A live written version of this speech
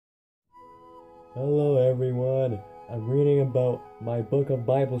Hello everyone. I'm reading about my book of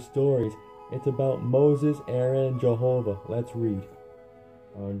Bible stories. It's about Moses, Aaron, and Jehovah. Let's read.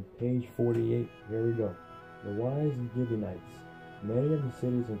 On page 48, here we go. The wise Gibeonites. Many of the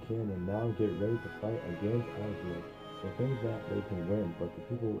cities in Canaan now get ready to fight against Israel. They think that they can win, but the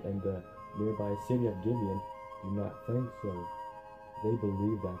people in the nearby city of Gibeon do not think so. They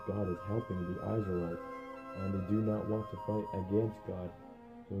believe that God is helping the Israelites, and they do not want to fight against God.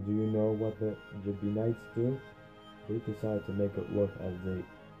 So do you know what the Gibeonites do? They decide to make it look as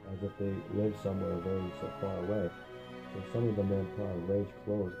if they live somewhere very so far away. So some of the men put on ragged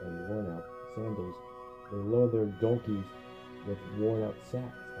clothes and worn out sandals. They load their donkeys with worn out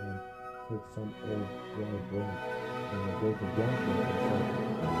sacks and take some old dry bread. And they go to Joshua and say,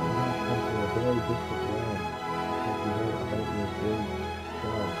 "We have come to a very distant land, because we heard about your great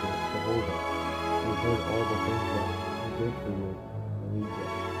God, Jehovah. We heard all the things that He did for you in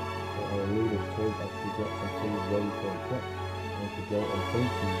Egypt. So our leaders told us to get some things ready for a trip, and to go and say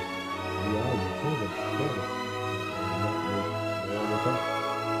to you, we are your servants, and not make war with us.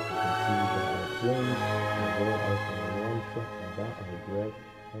 You can see that our clothes are worn out from a long trip, and that our bread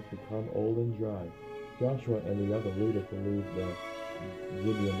has become old and dry." Joshua and the other leaders believed the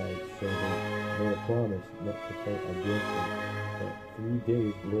Gibeonites, so they made a promise not to fight against them. But 3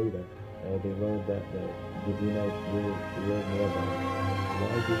 days later, they learned that the Gibeonites lived nearby. "Why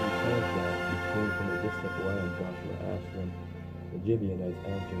did you tell us that you came from a distant land?" Joshua asked them. The Gibeonites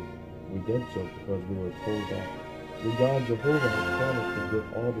answered, "We did so because we were told that your God Jehovah had promised to give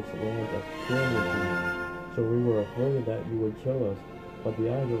all this land of Canaan to you. So we were afraid that you would kill us, but the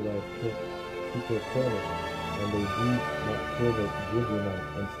Israelites keep their promise, and they do not kill the Gibeonites.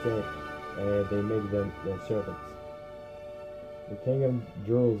 Instead, they make them their servants." The king of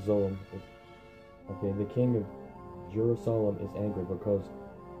Jerusalem is angry because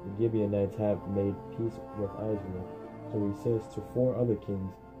the Gibeonites have made peace with Israel. So he says to 4 other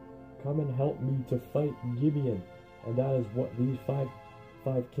kings, "Come and help me to fight Gibeon." And that is what these five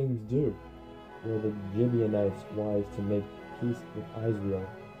kings do. Were the Gibeonites wise to make peace with Israel,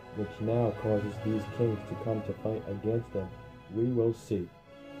 which now causes these kings to come to fight against them? We will see.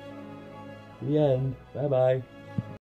 The end. Bye bye.